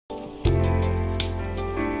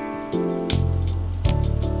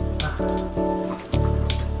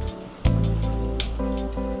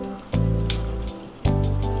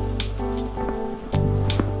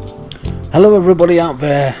Hello everybody out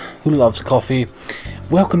there who loves coffee.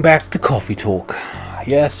 Welcome back to Coffee Talk.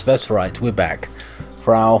 Yes, that's right, we're back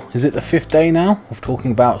for our, is it the 5th day now of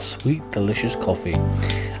talking about sweet delicious coffee.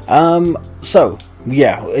 So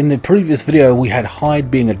yeah, in the previous video we had Hyde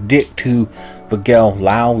being a dick to the girl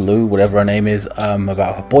Lou, whatever her name is,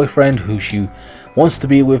 about her boyfriend who she wants to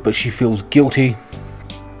be with but she feels guilty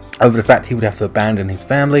over the fact he would have to abandon his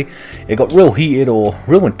family. It got real heated, or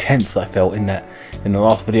real intense, I felt, in the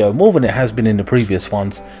last video, more than it has been in the previous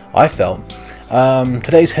ones, I felt.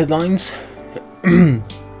 Today's headlines, in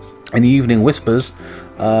the evening whispers,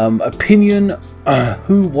 opinion,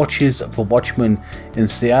 who watches The Watchmen in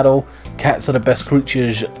Seattle, cats are the best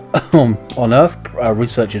creatures on Earth,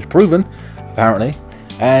 research has proven, apparently,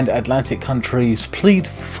 and Atlantic countries plead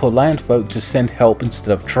for landfolk to send help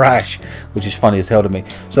instead of trash, which is funny as hell to me.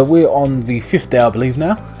 So we're on the 5th day, I believe,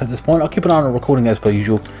 now, at this point. I'll keep an eye on the recording as per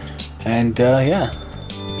usual. And, yeah.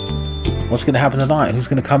 What's going to happen tonight? Who's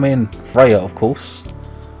going to come in? Freya, of course.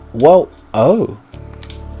 Well, oh.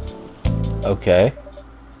 Okay.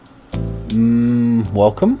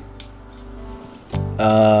 Welcome.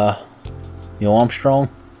 Neil Armstrong?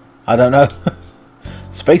 I don't know.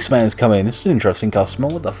 Spaceman's come in. This is an interesting customer.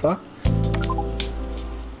 What the fuck?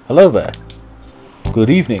 Hello there. Good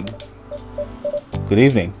evening. Good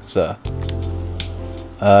evening, sir.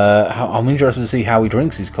 I'm interested to see how he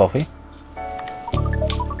drinks his coffee.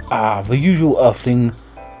 The usual earthling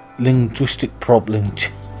linguistic problem.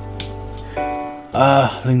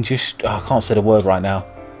 I can't say the word right now.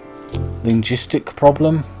 Linguistic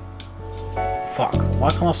problem? Fuck. Why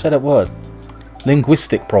can't I say that word?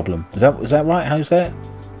 Linguistic problem. Is that right? How you say it?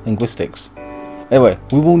 Linguistics. Anyway,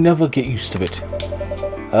 we will never get used to it.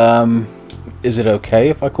 Is it okay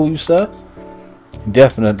if I call you sir?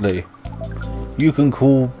 Definitely. You can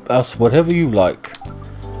call us whatever you like.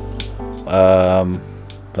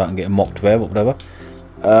 But I'm getting mocked there, but whatever.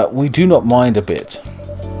 We do not mind a bit.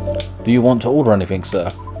 Do you want to order anything, sir?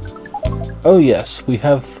 Oh yes, we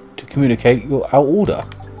have to communicate our order.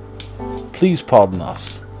 Please pardon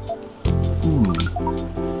us.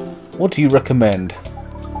 What do you recommend?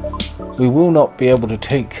 We will not be able to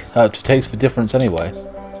taste the difference anyway.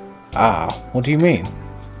 What do you mean?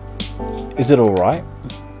 Is it alright?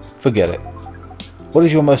 Forget it. What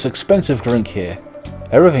is your most expensive drink here?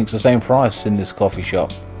 Everything's the same price in this coffee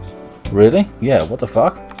shop. Really? Yeah, what the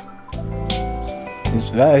fuck?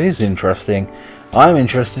 That is interesting. I'm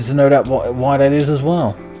interested to know that why that is as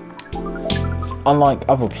well. Unlike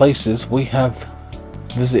other places we have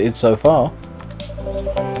visited so far.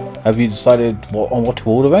 Have you decided on what to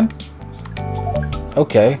order then?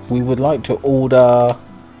 Okay, we would like to order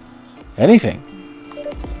anything.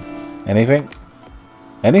 Anything?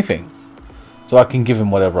 Anything. So I can give him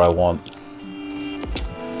whatever I want.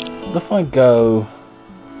 What if I go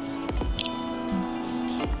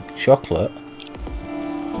chocolate?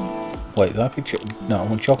 Wait, did I pick no, I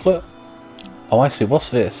want chocolate? Oh, I see. What's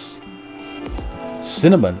this?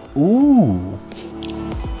 Cinnamon. Ooh.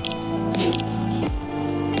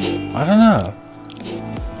 I don't know.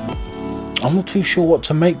 I'm not too sure what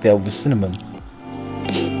to make there with the cinnamon.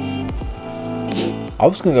 I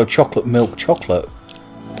was going to go chocolate milk chocolate.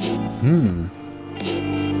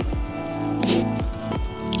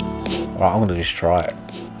 Alright, I'm going to just try it.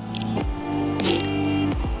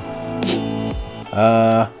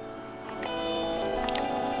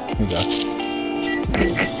 Here we go.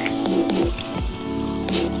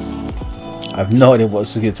 I have no idea what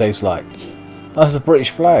it's going to taste like. Oh, that's a British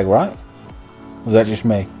flag, right? Or was that just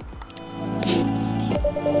me?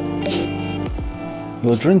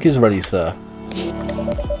 Your drink is ready, sir.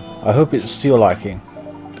 I hope it's to your liking.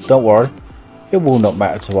 Don't worry, it will not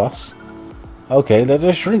matter to us. Okay, let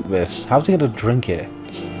us drink this. How's he going to drink it?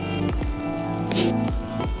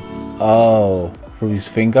 Oh, through his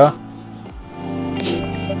finger?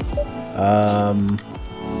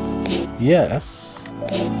 Yes.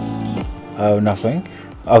 Oh, nothing.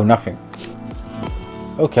 Oh, nothing.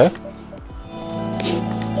 Okay.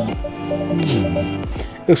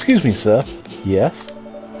 Excuse me, sir. Yes?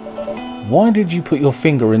 Why did you put your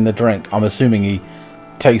finger in the drink? I'm assuming he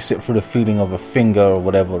tastes it through the feeling of a finger or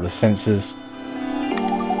whatever, the senses.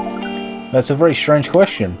 That's a very strange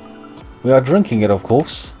question. We are drinking it, of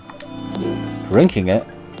course. Drinking it?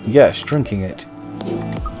 Yes, drinking it.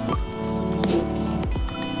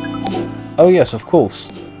 Oh yes, of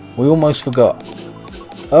course. We almost forgot.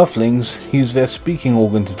 Earthlings use their speaking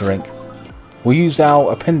organ to drink. We use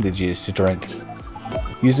our appendages to drink.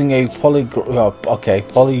 Using a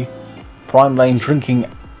prime lane drinking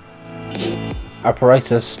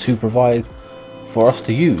apparatus to provide for us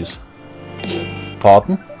to use.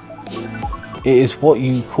 Pardon? It is what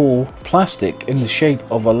you call plastic in the shape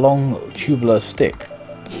of a long tubular stick.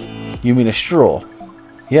 You mean a straw?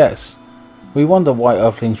 Yes. We wonder why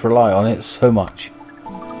Earthlings rely on it so much.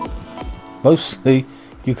 Mostly,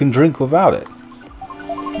 you can drink without it.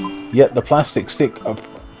 Yet the plastic stick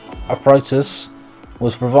apparatus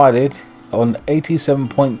was provided on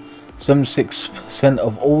 87.76%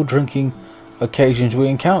 of all drinking occasions we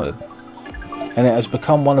encountered, and it has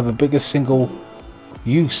become one of the biggest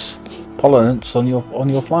single-use pollutants on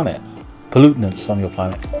your planet.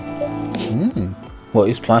 What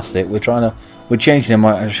is plastic? We're changing them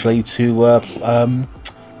actually to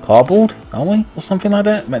cardboard, aren't we, or something like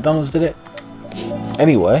that? McDonald's did it.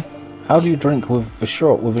 Anyway, how do you drink with a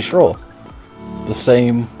straw? The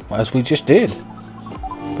same as we just did.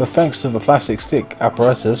 But thanks to the plastic stick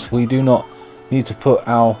apparatus, we do not need to put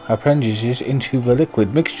our appendages into the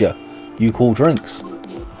liquid mixture you call drinks.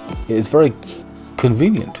 It is very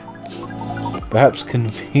convenient. Perhaps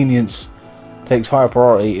convenience takes higher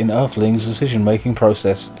priority in Earthlings' decision-making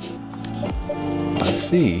process. I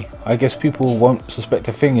see. I guess people won't suspect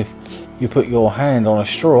a thing if you put your hand on a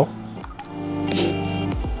straw.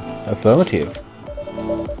 Affirmative.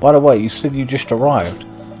 By the way, you said you just arrived.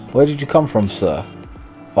 Where did you come from, sir?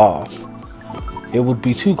 Far. It would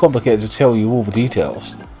be too complicated to tell you all the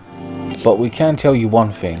details. But we can tell you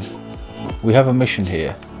one thing. We have a mission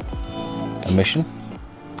here. A mission?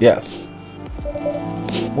 Yes.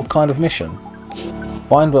 What kind of mission?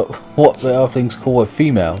 Find what the Earthlings call a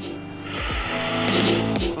female.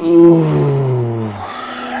 Ooh,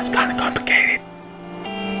 that's kind of complicated.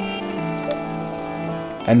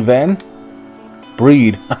 And then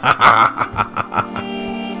breed.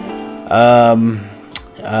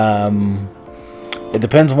 It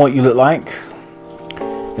depends on what you look like.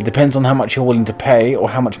 It depends on how much you're willing to pay or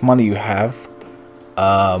how much money you have.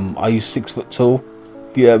 Are you 6 foot tall?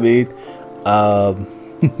 Yeah, I mean.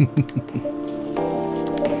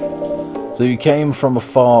 So you came from a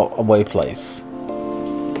far away place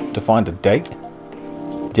to find a date?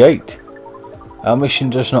 Date? Our mission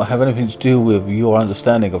does not have anything to do with your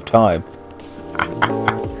understanding of time.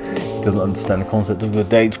 He doesn't understand the concept of a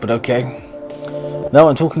date, but okay. No,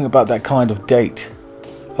 I'm talking about that kind of date.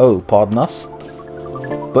 Oh, pardon us?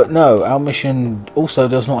 But no, our mission also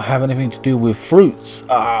does not have anything to do with fruits.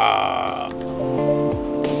 I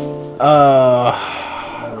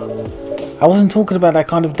wasn't talking about that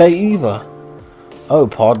kind of date either. Oh,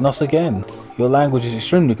 pardon us again. Your language is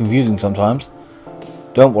extremely confusing sometimes.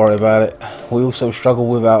 Don't worry about it. We also struggle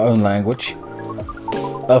with our own language.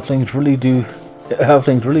 Earthlings really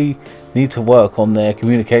need to work on their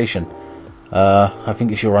communication. I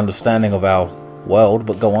think it's your understanding of our world,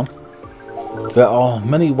 but go on. There are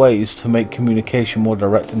many ways to make communication more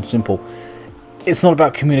direct and simple. It's not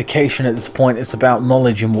about communication at this point, it's about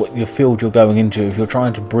knowledge in what your field you're going into. If you're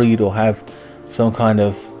trying to breed or have some kind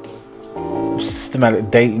of systematic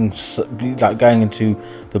dating, like going into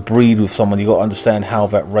the breed with someone, you got to understand how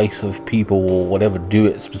that race of people or whatever do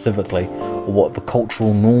it specifically, or what the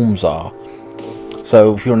cultural norms are.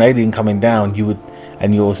 So if you're an alien coming down, you would,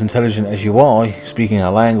 and you're as intelligent as you are, speaking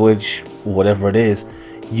our language or whatever it is,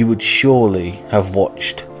 you would surely have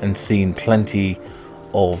watched and seen plenty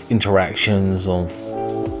of interactions of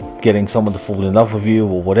getting someone to fall in love with you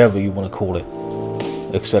or whatever you want to call it,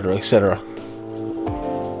 etc, etc.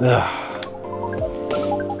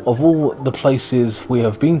 Of all the places we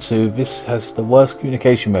have been to, this has the worst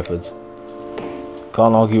communication methods.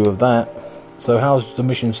 Can't argue with that. So how's the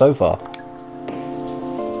mission so far?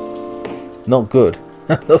 Not good.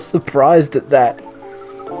 Not surprised at that.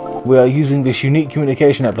 We are using this unique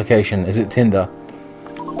communication application. Is it Tinder?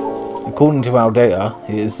 According to our data,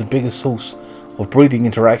 it is the biggest source of breeding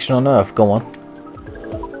interaction on Earth. Go on.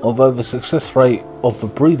 Although the success rate of the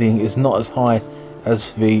breeding is not as high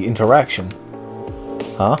as the interaction.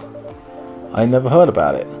 Huh? I never heard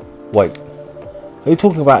about it. Wait. Are you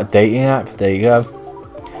talking about a dating app? There you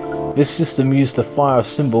go. This system used a fire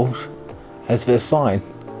symbol as their sign.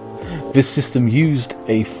 This system used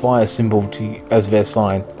a fire symbol as their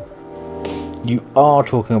sign. You are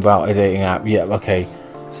talking about a dating app. Yeah, okay.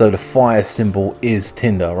 So the fire symbol is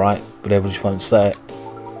Tinder, right? But they just won't say it.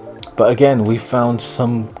 But again, we found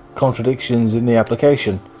some contradictions in the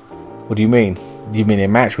application. What do you mean? Do you mean they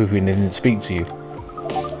matched with you and they didn't speak to you?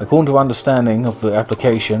 According to understanding of the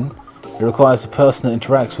application, it requires the person that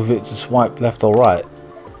interacts with it to swipe left or right.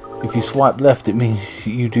 If you swipe left, it means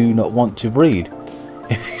you do not want to breed.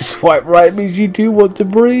 If you swipe right, it means you do want to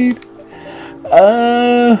breed.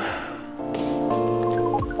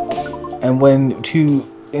 And when two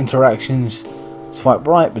interactions swipe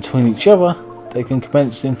right between each other, they can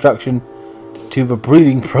commence the introduction to the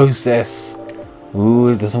breeding process. Ooh,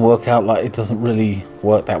 it doesn't work out like it doesn't really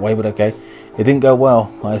work that way, but okay. It didn't go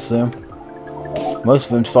well, I assume. Most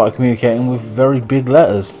of them started communicating with very big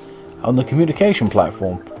letters on the communication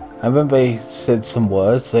platform, and when they said some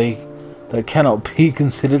words that cannot be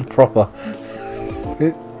considered proper.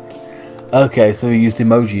 Okay, so we used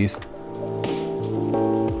emojis.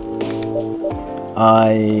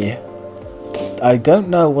 I don't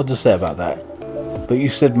know what to say about that, but you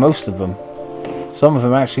said most of them. Some of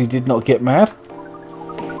them actually did not get mad.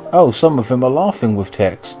 Oh, some of them are laughing with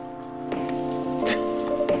text.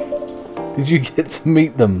 Did you get to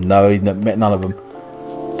meet them? No, I met none of them.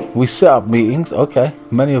 We set up meetings. Okay,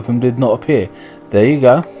 many of them did not appear. There you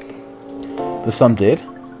go. But some did.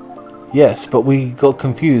 Yes, but we got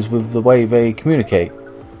confused with the way they communicate.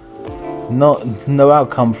 No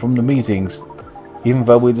outcome from the meetings, even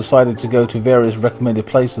though we decided to go to various recommended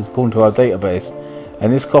places according to our database,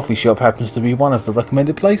 and this coffee shop happens to be one of the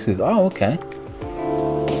recommended places. Oh, okay.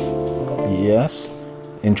 Yes.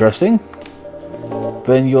 Interesting.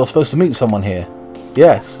 Then you're supposed to meet someone here.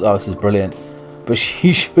 Yes. Oh, this is brilliant. But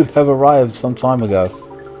she should have arrived some time ago.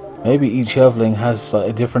 Maybe each Earthling has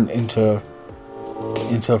a different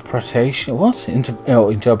interpretation. What?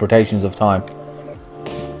 Interpretations of time.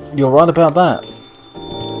 You're right about that.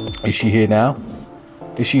 Is she here now?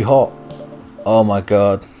 Is she hot? Oh my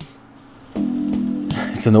god.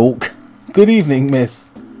 It's an orc. Good evening, miss.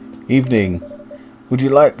 Evening. Would you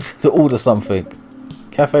like to order something?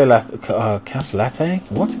 Cafe latte? Cafe latte?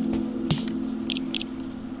 What?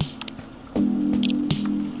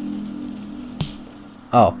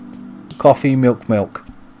 Oh. Coffee, milk.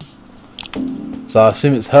 So I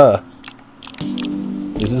assume it's her.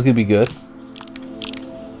 This is going to be good.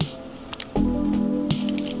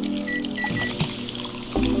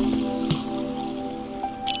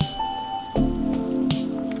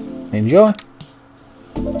 Enjoy.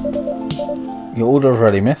 Your order's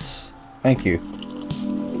ready, miss. Thank you.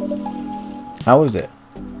 How is it?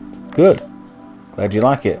 Good. Glad you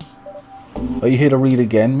like it. Are you here to read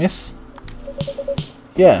again, miss?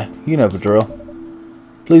 Yeah, you know the drill.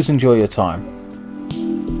 Please enjoy your time.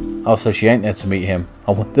 Oh, so she ain't there to meet him.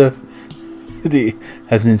 I wonder if he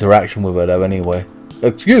has an interaction with her though anyway.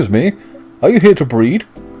 Excuse me, are you here to breed?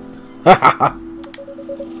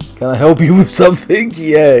 Can I help you with something?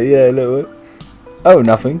 Yeah, a little bit. Oh,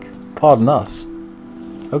 nothing. Pardon us.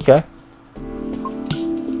 Okay.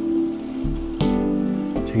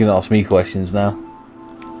 She can ask me questions now.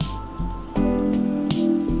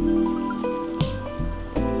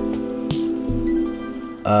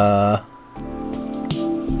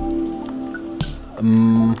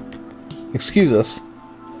 Excuse us.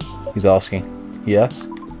 He's asking. Yes.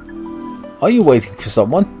 Are you waiting for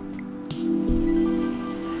someone?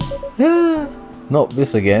 Not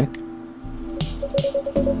this again.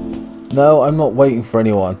 No, I'm not waiting for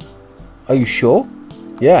anyone. Are you sure?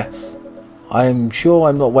 Yes. I am sure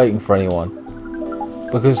I'm not waiting for anyone.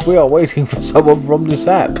 Because we are waiting for someone from this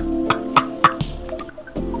app.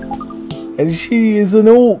 And she is an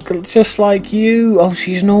orc, just like you. Oh,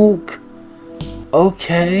 she's an orc.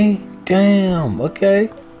 Okay. Damn. Okay.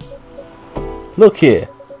 Look here.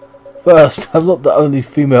 First, I'm not the only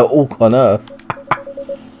female orc on Earth.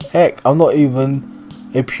 Heck, I'm not even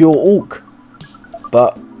a pure orc.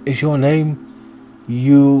 But is your name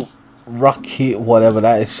you Rocky whatever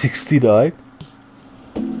that is 69?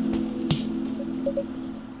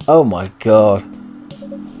 Oh my god.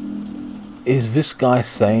 Is this guy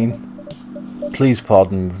sane? Please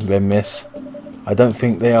pardon me, miss. I don't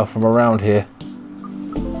think they are from around here.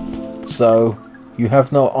 So, you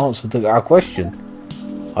have not answered our question.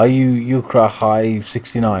 Are you Yukra High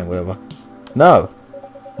 69, whatever? No.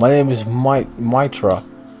 My name is Mitra.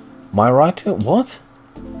 Myrita? What?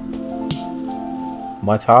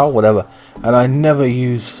 Mita? Whatever. And I never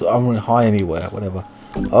use high anywhere, whatever.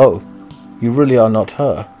 Oh. You really are not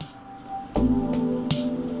her.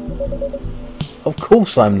 Of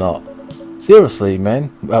course I'm not. Seriously,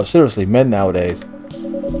 men. Well, seriously, men nowadays.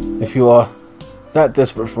 If you are that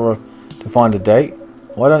desperate to find a date,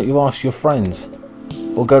 why don't you ask your friends?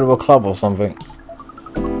 Or go to a club or something.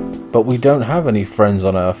 But we don't have any friends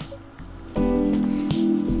on Earth.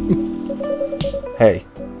 Hey,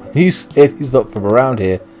 he said he's not from around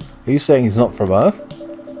here. Are you saying he's not from Earth?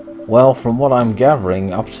 Well, from what I'm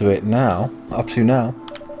gathering up to now, well,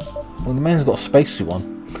 the man's got a spacesuit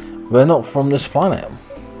on. They're not from this planet.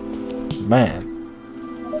 Man.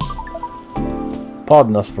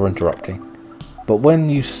 Pardon us for interrupting. But when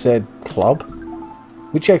you said club,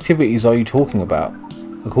 which activities are you talking about?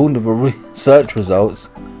 According to the research results,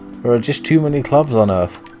 there are just too many clubs on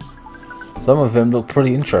Earth. Some of them look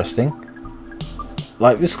pretty interesting.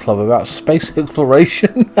 like this club about space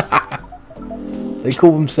exploration. They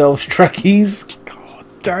call themselves Trekkies. God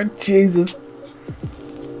damn Jesus.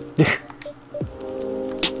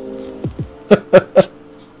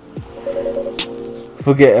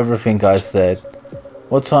 Forget everything I said.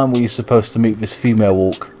 What time were you supposed to meet this female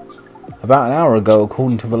walk? About an hour ago,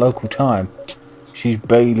 according to the local time. She's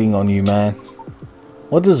bailing on you, man.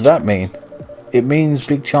 What does that mean? It means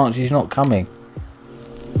big chance she's not coming.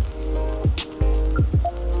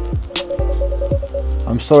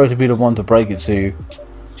 I'm sorry to be the one to break it to you.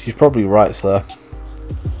 She's probably right, sir.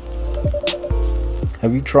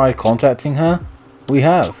 Have you tried contacting her? We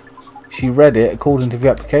have. She read it according to the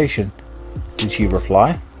application. Did she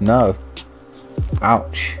reply? No.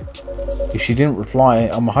 Ouch. If she didn't reply,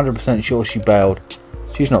 I'm 100% sure she bailed.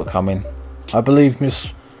 She's not coming. I believe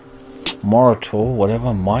Miss Moritor,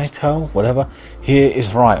 whatever, here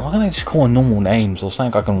is right. Why can't I just call her normal names or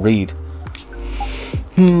something I can read?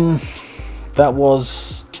 That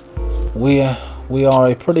was... We are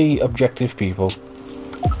a pretty objective people.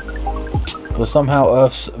 But somehow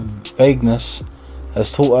Earth's vagueness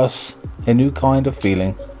has taught us a new kind of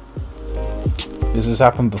feeling. This has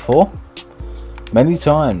happened before? Many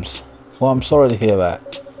times. Well, I'm sorry to hear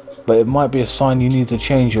that. But it might be a sign you need to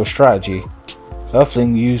change your strategy.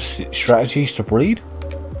 Earthling use strategies to breed?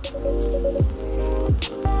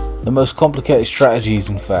 The most complicated strategies,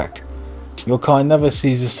 in fact. Your kind never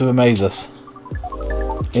ceases to amaze us.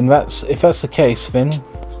 If that's the case, then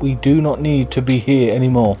we do not need to be here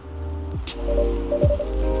anymore.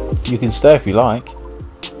 You can stay if you like.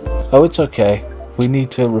 Oh, it's okay. We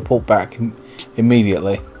need to report back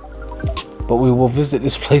immediately. But we will visit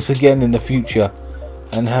this place again in the future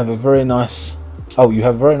and have a very nice... Oh, you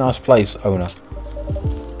have a very nice place, owner.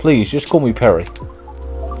 Please, just call me Perry.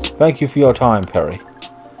 Thank you for your time, Perry.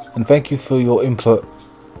 And thank you for your input.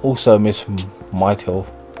 Also, Miss Mytel,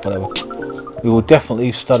 whatever. We will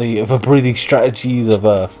definitely study the breeding strategies of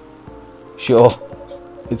Earth. Sure.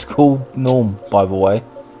 It's called norm, by the way.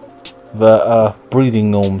 The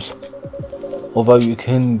breeding norms. Although you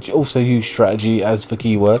can also use strategy as the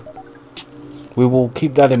keyword. We will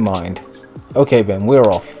keep that in mind. Okay then, we're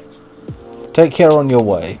off. Take care on your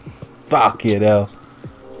way. Fuck you know.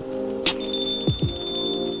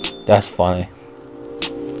 That's funny.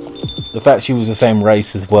 The fact she was the same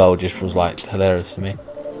race as well just was like hilarious to me.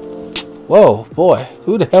 Whoa, boy,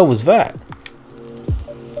 who the hell was that?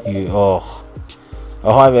 Oh,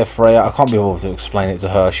 hi there, Freya. I can't be able to explain it to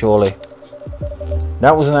her, surely.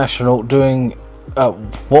 That was an astronaut doing...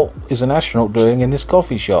 what is an astronaut doing in this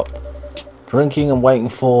coffee shop? Drinking and waiting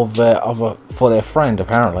for their friend,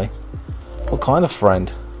 apparently. What kind of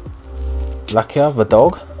friend? Lakia, the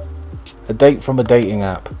dog? A date from a dating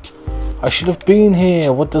app. I should have been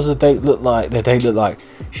here. What does the date look like? The date look like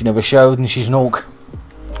she never showed and she's an orc.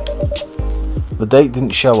 The date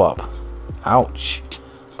didn't show up. Ouch.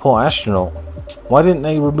 Poor astronaut. Why didn't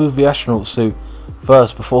they remove the astronaut suit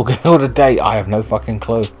first before going on a date? I have no fucking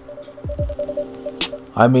clue.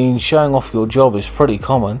 I mean, showing off your job is pretty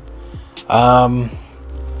common.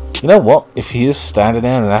 You know what? If he is standing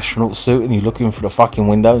there in an astronaut suit and you're looking for the fucking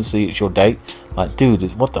window and see it's your date, like, dude,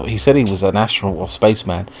 what the? He said he was an astronaut or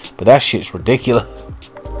spaceman, but that shit's ridiculous.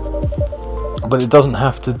 But it doesn't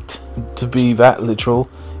have to be that literal,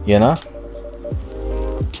 you know?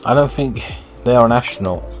 I don't think they are an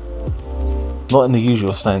astronaut. Not in the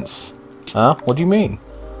usual sense. Huh? What do you mean?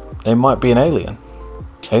 They might be an alien.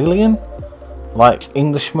 Alien? Like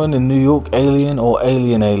Englishman in New York alien or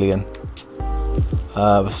alien?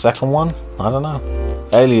 The second one? I don't know.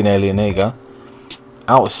 Alien, there you go.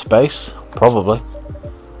 Outer space? Probably.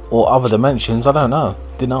 Or other dimensions? I don't know.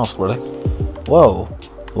 Didn't ask really. Whoa.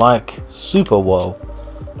 Like super whoa.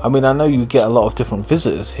 I mean, I know you get a lot of different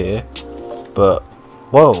visitors here, but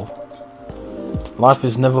whoa. Life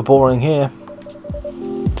is never boring here.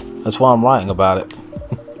 That's why I'm writing about it.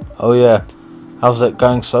 Oh yeah. How's it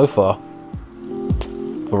going so far?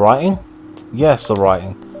 The writing? Yes, the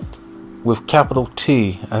writing. With capital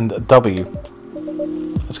T and W.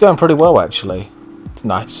 It's going pretty well actually.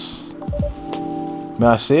 Nice. May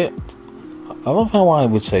I see it? I love how I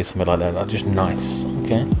would say something like that. Like just nice.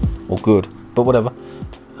 Okay. Or good. But whatever.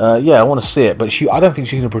 Yeah, I want to see it. But I don't think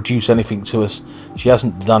she's going to produce anything to us. She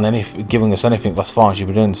hasn't done anything, giving us anything thus far. She's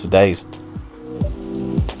been doing this for days.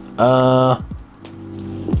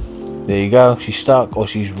 There you go. She's stuck or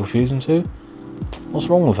she's refusing to. What's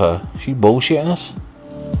wrong with her? She bullshitting us?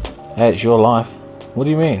 Hey, it's your life. What do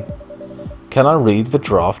you mean? Can I read the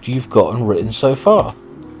draft you've gotten written so far?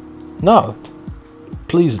 No.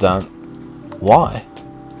 Please don't. Why?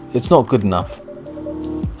 It's not good enough.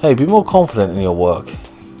 Hey, be more confident in your work.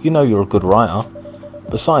 You know you're a good writer.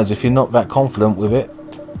 Besides, if you're not that confident with it,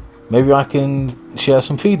 maybe I can share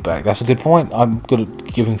some feedback. That's a good point. I'm good at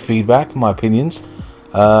giving feedback, my opinions.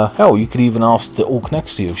 Hell, you could even ask the orc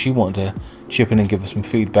next to you if she wanted to chip in and give us some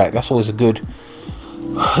feedback. That's always a good...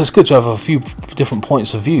 It's good to have a few different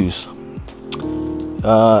points of views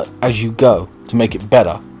as you go to make it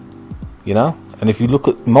better, you know. And if you look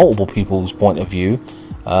at multiple people's point of view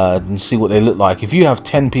and see what they look like, if you have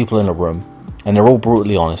 10 people in a room and they're all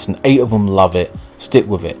brutally honest and 8 of them love it, stick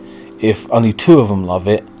with it. If only 2 of them love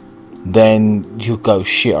it, then you go,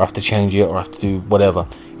 shit, I have to change it or I have to do whatever.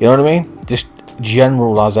 You know what I mean? Just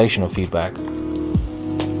generalization of feedback.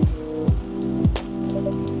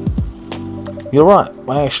 You're right,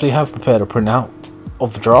 I actually have prepared a printout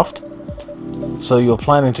of the draft, so you're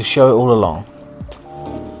planning to show it all along.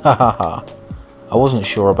 Hahaha. I wasn't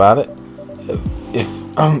sure about it. If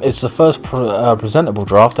it's the first presentable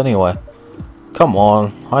draft anyway. Come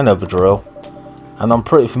on, I know the drill, and I'm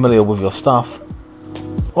pretty familiar with your stuff.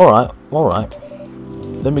 Alright, alright.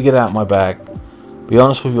 Let me get it out of my bag. Be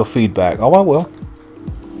honest with your feedback. Oh, I will.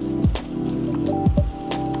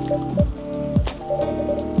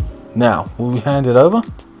 Now, will we hand it over?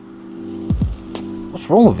 What's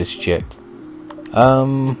wrong with this chick?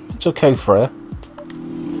 It's okay, Freya.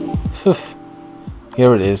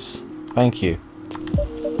 Here it is. Thank you.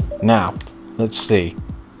 Now, let's see.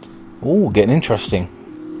 Ooh, getting interesting.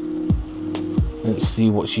 Let's see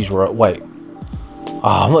what she's wrote. Wait.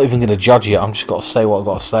 Oh, I'm not even going to judge it. I'm just got to say what I've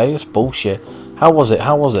got to say. It's bullshit. How was it?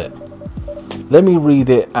 How was it? Let me read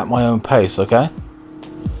it at my own pace, okay?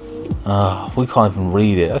 We can't even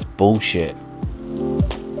read it. That's bullshit.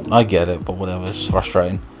 I get it, but whatever. It's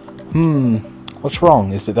frustrating. What's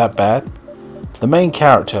wrong? Is it that bad? The main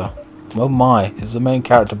character. Oh my. Is the main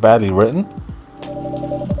character badly written?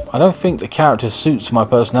 I don't think the character suits my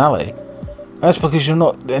personality. That's because you're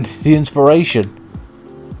not the inspiration.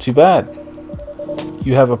 Too bad.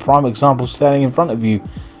 You have a prime example standing in front of you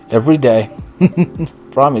every day.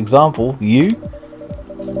 Prime example? You?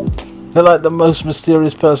 They're like the most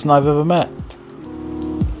mysterious person I've ever met.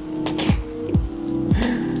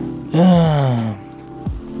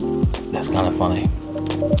 That's kind of funny.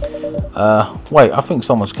 Wait, I think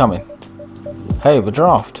someone's coming. Hey, the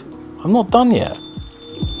draft. I'm not done yet.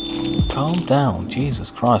 Calm down.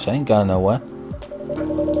 Jesus Christ, I ain't going nowhere.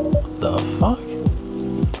 What the fuck?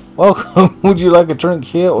 Welcome. Would you like a drink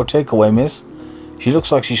here or takeaway, miss? She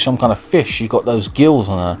looks like she's some kind of fish. She's got those gills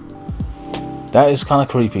on her. That is kind of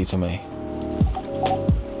creepy to me.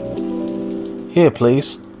 Here,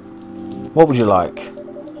 please. What would you like?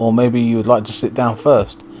 Or maybe you would like to sit down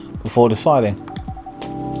first before deciding.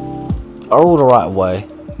 I'll order right away.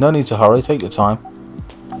 No need to hurry. Take your time.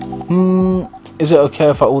 Is it okay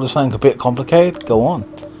if I order something a bit complicated? Go on.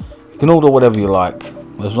 You can order whatever you like.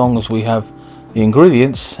 As long as we have the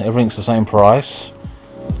ingredients, everything's the same price.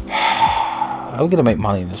 How are we going to make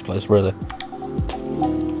money in this place, really?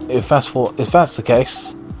 If that's the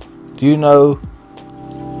case, do you know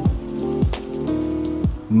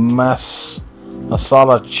masala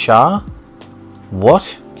cha?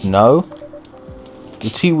 What? No. The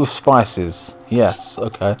tea with spices. Yes.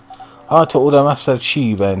 Okay. I'd like to order masala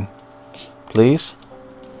chi then, please.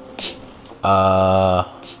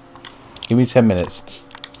 Give me 10 minutes.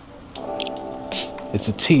 It's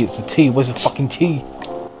a tea. It's a tea. Where's the fucking tea?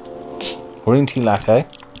 Green tea latte.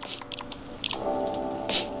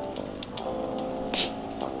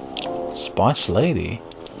 Spice lady.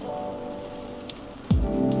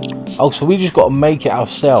 Oh, so we just got to make it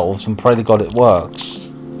ourselves and pray to God it works.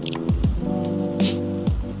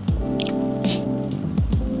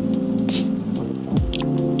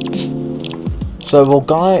 So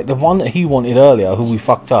the one that he wanted earlier, who we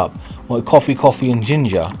fucked up, wanted coffee and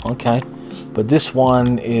ginger. Okay. But this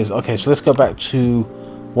one is... Okay, so let's go back to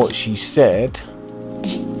what she said.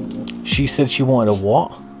 She said she wanted a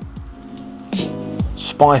what?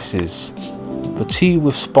 Spices. The tea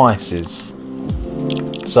with spices.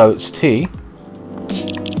 So it's tea.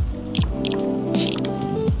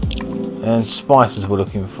 And spices we're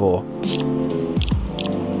looking for.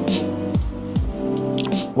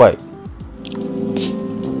 Wait.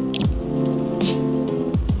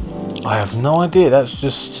 I have no idea. That's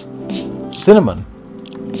just cinnamon.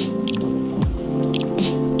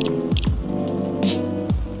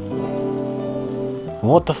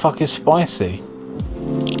 What the fuck is spicy?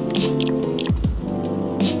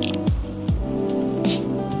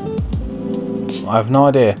 I have no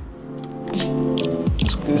idea.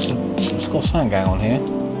 It's got something going on here.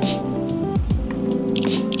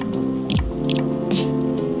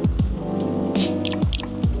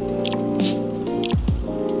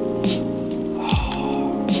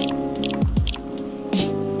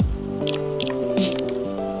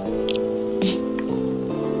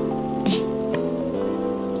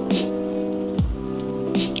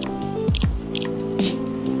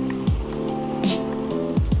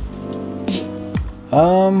 I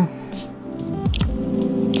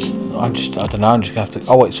don't know, I'm just gonna have to...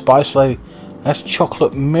 Oh wait, Spice Lady. That's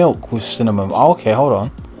chocolate milk with cinnamon. Oh, okay, hold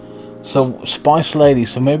on. So, Spice Lady,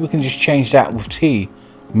 so maybe we can just change that with tea.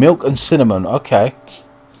 Milk and cinnamon, okay.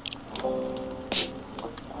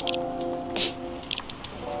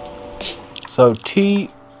 So, tea,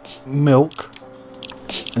 milk,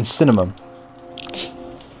 and cinnamon.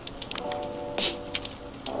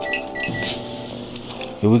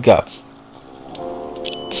 Here we go.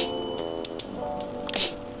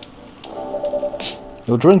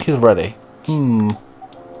 Your drink is ready.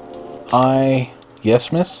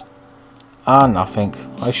 Yes, miss? Ah, nothing.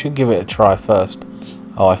 I should give it a try first.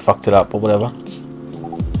 Oh, I fucked it up, but whatever.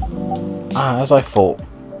 Ah, as I thought.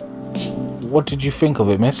 What did you think of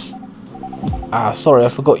it, miss? Ah, sorry, I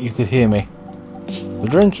forgot you could hear me. The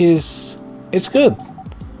drink is... It's good.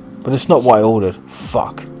 But it's not what I ordered.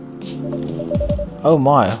 Fuck. Oh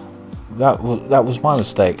my. That was my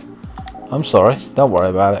mistake. I'm sorry. Don't worry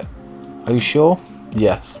about it. Are you sure?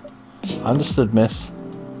 Yes. Understood, miss.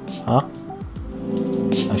 Huh?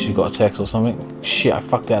 And she got a text or something. Shit, I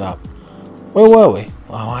fucked that up. Where were we?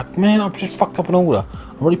 Oh, man, I've just fucked up an order.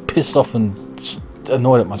 I'm really pissed off and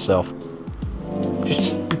annoyed at myself.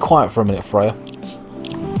 Just be quiet for a minute, Freya.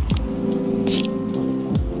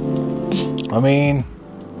 I mean...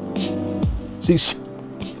 See,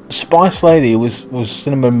 Spice Lady was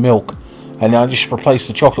cinnamon milk. And I just replaced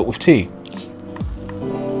the chocolate with tea.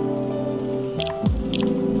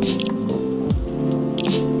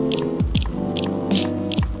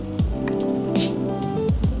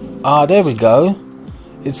 Ah, there we go.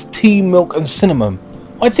 It's tea, milk and cinnamon.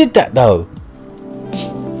 I did that though.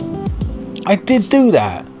 I did do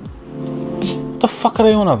that. What the fuck are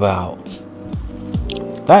they on about?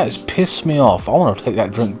 That has pissed me off. I want to take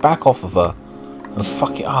that drink back off of her. And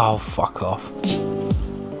fuck it. Oh, fuck off.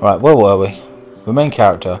 Right, where were we? The main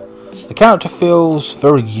character. The character feels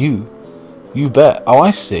very you. You bet. Oh,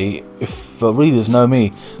 I see. If the readers know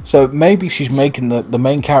me. So maybe she's making the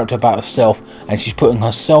main character about herself and she's putting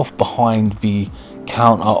herself behind the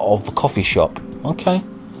counter of the coffee shop. Okay.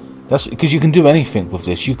 That's because you can do anything with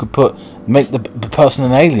this. You could make the person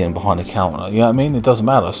an alien behind the counter. You know what I mean? It doesn't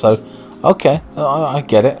matter. So, okay. I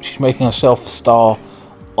get it. She's making herself a star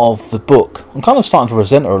of the book. I'm kind of starting to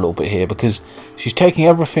resent her a little bit here because she's taking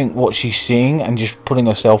everything what she's seeing and just putting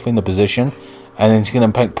herself in the position. And then she's going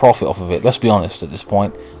to make profit off of it. Let's be honest at this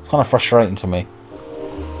point. It's kind of frustrating to me.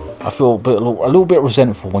 I feel a little bit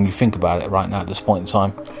resentful when you think about it right now at this point in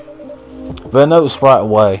time. They noticed right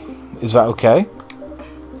away. Is that okay?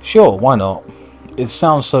 Sure, why not? It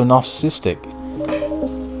sounds so narcissistic.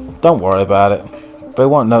 Don't worry about it. They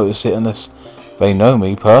won't notice it unless they know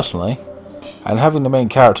me personally. And having the main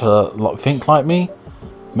character think like me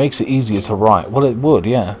makes it easier to write. Well, it would,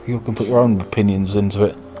 yeah. You can put your own opinions into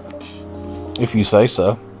it. If you say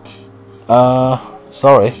so.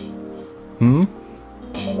 Sorry.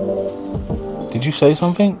 Did you say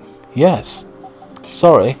something? Yes.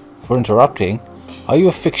 Sorry for interrupting. Are you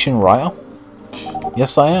a fiction writer?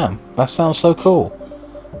 Yes, I am. That sounds so cool.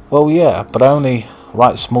 Well, yeah, but I only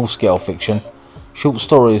write small-scale fiction. Short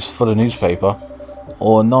stories for the newspaper.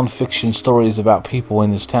 Or non-fiction stories about people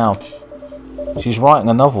in this town. She's writing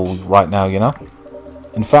a novel right now, you know.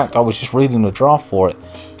 In fact, I was just reading the draft for it.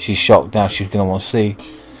 She's shocked now. She's going to want to see.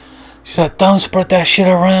 She's like, don't spread that shit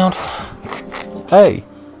around. Hey.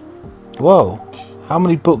 Whoa. How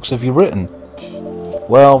many books have you written?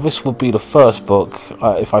 Well, this would be the first book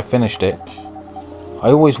if I finished it. I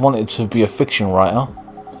always wanted to be a fiction writer.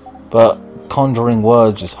 But conjuring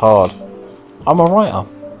words is hard. I'm a writer.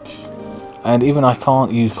 And even I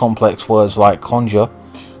can't use complex words like conjure.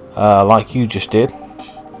 Like you just did.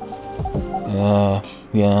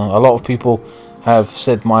 Yeah, a lot of people have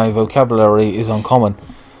said my vocabulary is uncommon.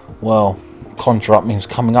 Well, conjure up means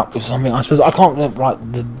coming up with something. I suppose I can't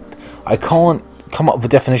I can't come up with a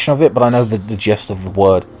definition of it, but I know the gist of the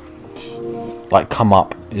word. Like come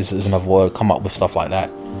up is another word. Come up with stuff like that,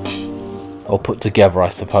 or put together. I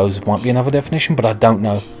suppose it might be another definition, but I don't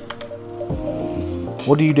know.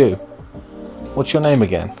 What do you do? What's your name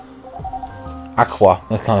again? Aqua.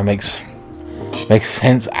 That kind of makes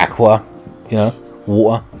sense. Aqua. You know,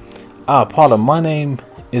 water. Ah, pardon, my name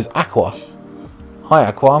is Aqua. Hi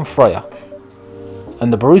Aqua, I'm Freya.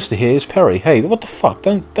 And the barista here is Perry. Hey, what the fuck?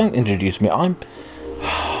 Don't introduce me. I'm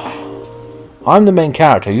the main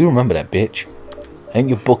character, you remember that, bitch. Ain't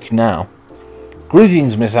your book now.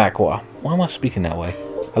 Greetings, Miss Aqua. Why am I speaking that way?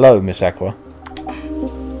 Hello, Miss Aqua.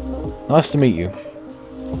 Nice to meet you.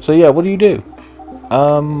 So yeah, what do you do?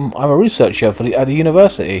 I'm a researcher at a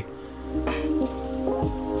university.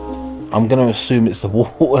 I'm gonna assume it's the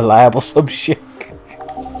water lab or some shit.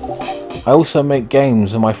 I also make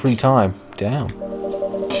games in my free time. Damn.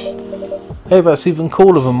 Hey, that's even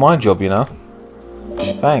cooler than my job, you know.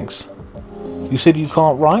 Thanks. You said you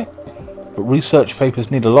can't write? But research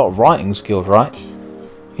papers need a lot of writing skills, right?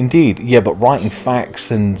 Indeed, yeah, but writing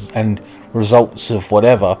facts and results of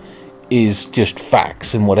whatever is just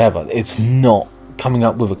facts and whatever. It's not coming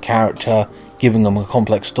up with a character, giving them a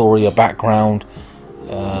complex story, a background,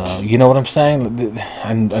 you know what I'm saying?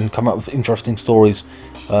 And come up with interesting stories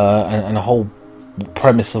and a whole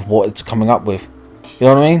premise of what it's coming up with. You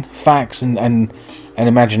know what I mean? Facts and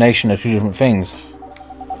imagination are two different things.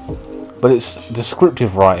 But it's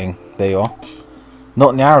descriptive writing. There you are.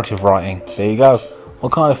 Not narrative writing. There you go.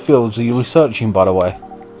 What kind of fields are you researching, by the way?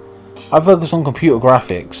 I focus on computer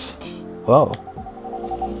graphics. Whoa.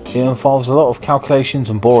 It involves a lot of calculations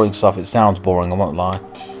and boring stuff. It sounds boring, I won't lie.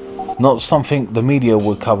 Not something the media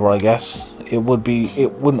would cover, I guess. It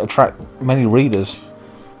wouldn't attract many readers.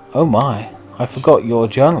 Oh my, I forgot you're a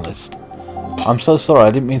journalist. I'm so sorry,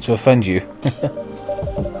 I didn't mean to offend you.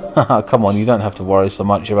 Come on, you don't have to worry so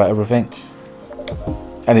much about everything.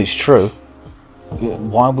 And it's true.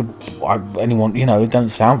 Why would anyone, you know, it doesn't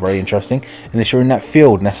sound very interesting unless you're in that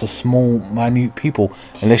field, and that's a small, minute people,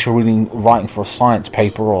 unless you're writing for a science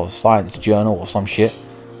paper or a science journal or some shit.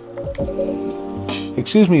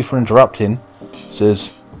 Excuse me for interrupting,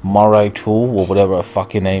 says Murray Tool, or whatever her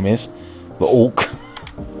fucking name is, the Orc.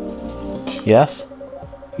 Yes?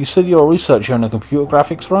 You said you're a researcher in the computer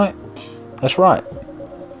graphics, right? That's right.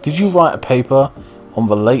 Did you write a paper on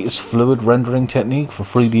the latest fluid rendering technique for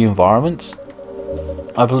 3D environments?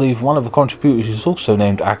 I believe one of the contributors is also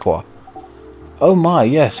named Aqua. Oh my,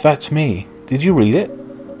 yes, that's me. Did you read it?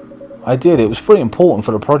 I did. It was pretty important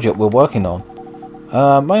for the project we're working on.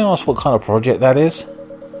 May I ask what kind of project that is?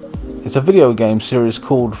 It's a video game series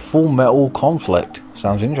called Full Metal Conflict.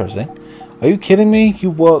 Sounds interesting. Are you kidding me? You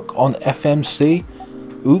work on FMC?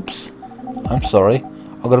 Oops. I'm sorry.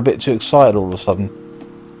 I got a bit too excited all of a sudden.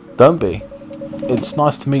 Don't be. It's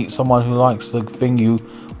nice to meet someone who likes the thing you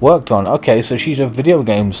worked on. Okay, so she's a video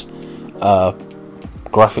games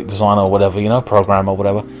graphic designer or whatever, you know, programmer or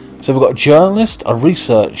whatever. So we've got a journalist, a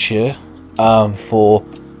researcher for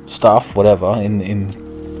stuff, whatever, I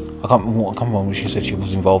can't remember what she said she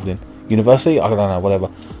was involved in. University? I don't know, whatever.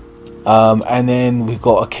 And then we've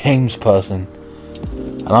got a games person.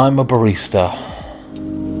 And I'm a barista.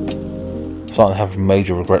 I'm starting to have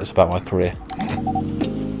major regrets about my career.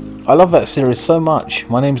 I love that series so much.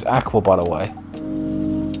 My name's Aqua, by the way.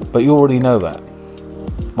 But you already know that.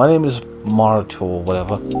 My name is Marito or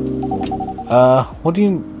whatever. What do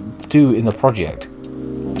you do in the project?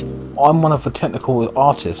 I'm one of the technical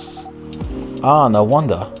artists. Ah, no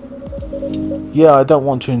wonder. Yeah, I don't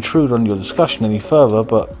want to intrude on your discussion any further,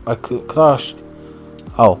 but I could ask...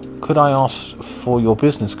 Oh, could I ask for your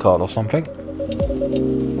business card or something?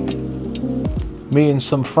 Me and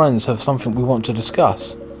some friends have something we want to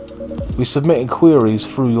discuss. We submitted queries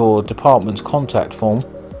through your department's contact form,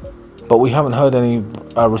 but we haven't heard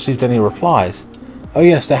received any replies. Oh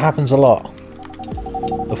yes, that happens a lot.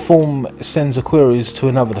 The form sends the queries to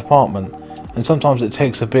another department, and sometimes it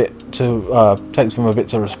takes them a bit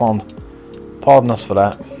to respond. Pardon us for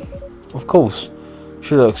that. Of course,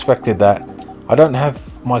 should have expected that. I don't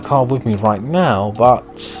have my card with me right now, but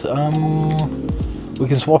we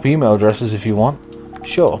can swap email addresses if you want.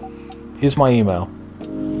 Sure. Here's my email.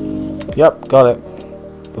 Yep, got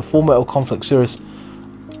it. The Full Metal Conflict series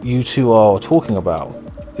you two are talking about.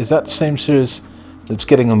 Is that the same series that's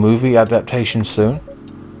getting a movie adaptation soon?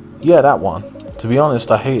 Yeah, that one. To be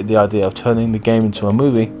honest, I hated the idea of turning the game into a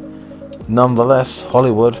movie. Nonetheless,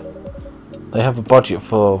 Hollywood, they have a budget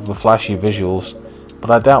for the flashy visuals, but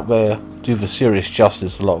I doubt they do the series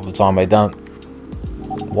justice. A lot of the time they don't.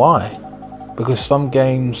 Why? Because some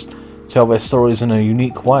games tell their stories in a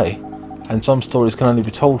unique way, and some stories can only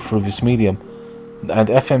be told through this medium, and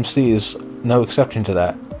FMC is no exception to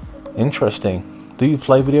that. Interesting. Do you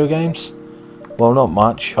play video games? Well, not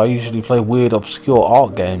much. I usually play weird, obscure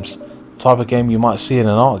art games. The type of game you might see in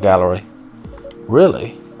an art gallery.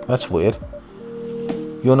 Really? That's weird.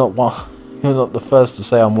 You're not the first to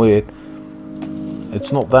say I'm weird.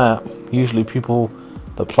 It's not that. Usually people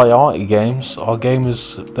that play arty games are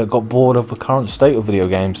gamers that got bored of the current state of video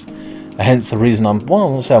games. Hence the reason I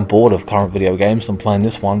won't say I'm bored of current video games. I'm playing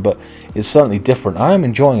this one, but it's certainly different. I am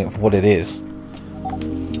enjoying it for what it is.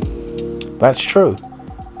 That's true.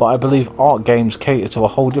 But I believe art games cater to a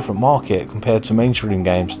whole different market compared to mainstream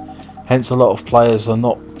games. Hence a lot of players are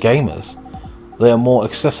not gamers. They are more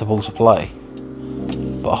accessible to play,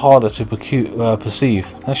 but harder to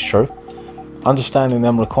perceive. That's true. Understanding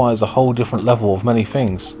them requires a whole different level of many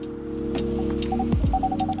things.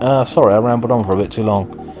 Sorry, I rambled on for a bit too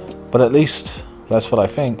long. But at least that's what I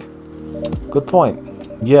think. Good point.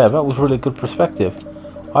 Yeah, that was really good perspective.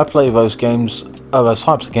 I play those games, those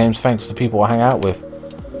types of games, thanks to people I hang out with.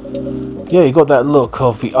 Yeah, you got that look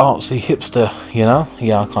of the artsy hipster, you know?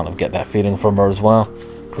 Yeah, I kind of get that feeling from her as well.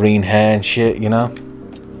 Green hair and shit, you know?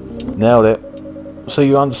 Nailed it. So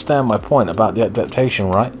you understand my point about the adaptation,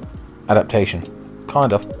 right? Adaptation.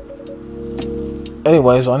 Kind of.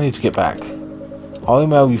 Anyways, I need to get back. I'll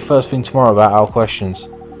email you first thing tomorrow about our questions.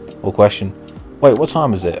 Or question. Wait, what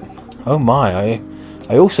time is it? Oh my,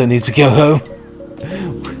 I also need to go home.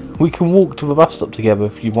 We can walk to the bus stop together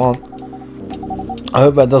if you want. I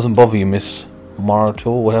hope that doesn't bother you, Miss Marator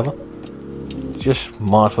or whatever. Just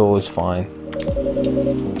Marator is fine.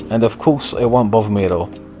 And of course, it won't bother me at all.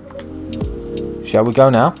 Shall we go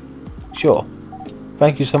now? Sure.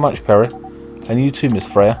 Thank you so much, Perry. And you too, Miss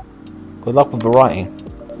Freya. Good luck with the writing.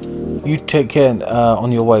 You take care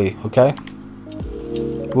on your way, okay?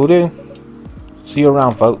 Will do. See you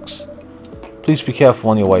around, folks. Please be careful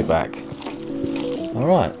on your way back.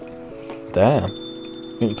 Alright. Damn.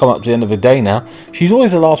 We've come up to the end of the day now. She's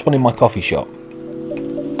always the last one in my coffee shop.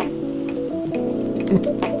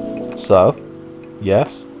 So,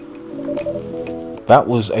 yes. That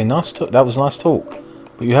was a nice talk.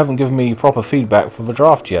 But you haven't given me proper feedback for the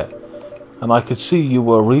draft yet. And I could see you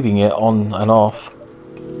were reading it on and off.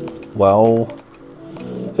 Well,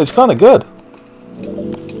 it's kind of good.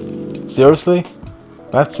 Seriously?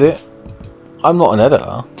 That's it? I'm not an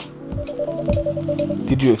editor.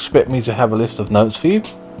 Did you expect me to have a list of notes for you?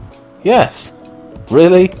 Yes.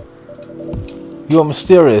 Really? You are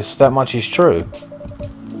mysterious, that much is true.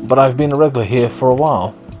 But I've been a regular here for a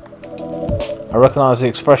while. I recognise the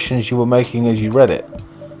expressions you were making as you read it.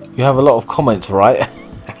 You have a lot of comments, right?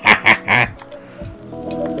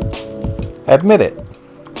 Admit it.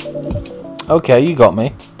 Okay, you got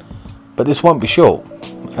me. But this won't be short.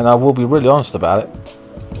 And I will be really honest about it.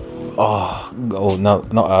 Oh no,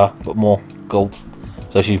 not her, but more Gold.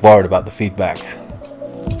 So she's worried about the feedback.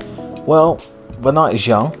 Well, the night is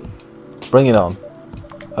young. Bring it on.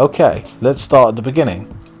 Okay, let's start at the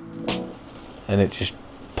beginning. And it just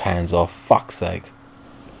pans off. Fuck's sake.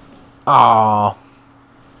 Ah.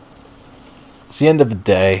 It's the end of the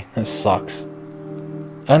day. That sucks.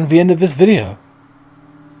 And the end of this video.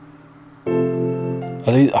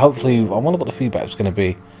 At least, hopefully, I wonder what the feedback is going to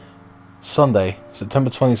be. Sunday, September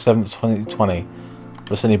 27th, 2020.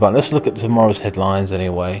 Press any button. Let's look at tomorrow's headlines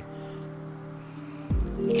anyway.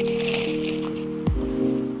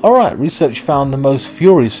 Alright, research found the most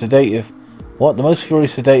Fury sedative. What? The most Fury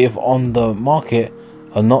sedative on the market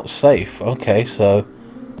are not safe. Okay, so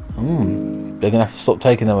they're gonna have to stop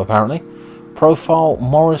taking them apparently. Profile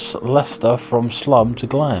Morris Lester from slum to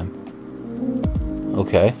glam.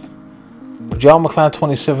 Okay. Pajama clad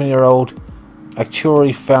 27-year-old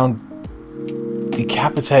actuary found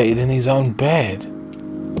decapitated in his own bed.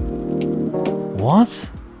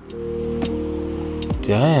 What?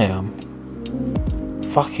 Damn.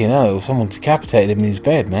 Fucking hell, someone decapitated him in his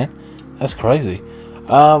bed, man. That's crazy.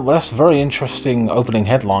 Well, that's very interesting opening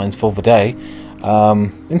headlines for the day.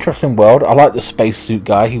 Interesting world. I like the spacesuit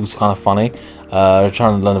guy. He was kind of funny.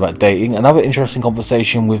 Trying to learn about dating. Another interesting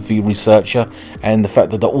conversation with the researcher and the fact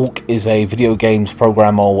that the orc is a video games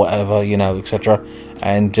programmer or whatever, you know, etc.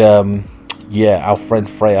 And yeah, our friend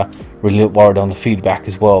Freya really worried on the feedback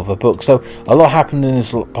as well of the book. So a lot happened in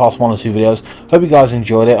this past 1 or 2 videos. Hope you guys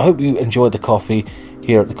enjoyed it. I hope you enjoyed the coffee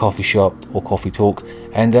here at the coffee shop or coffee talk.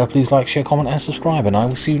 And please like, share, comment and subscribe, and I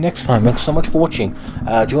will see you next time. Thanks so much for watching.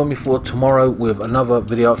 Join me for tomorrow with another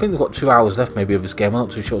video. I think we've got 2 hours left maybe of this game. I'm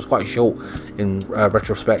not too sure. It's quite short in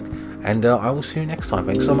retrospect. And I will see you next time.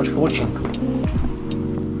 Thanks so much for watching.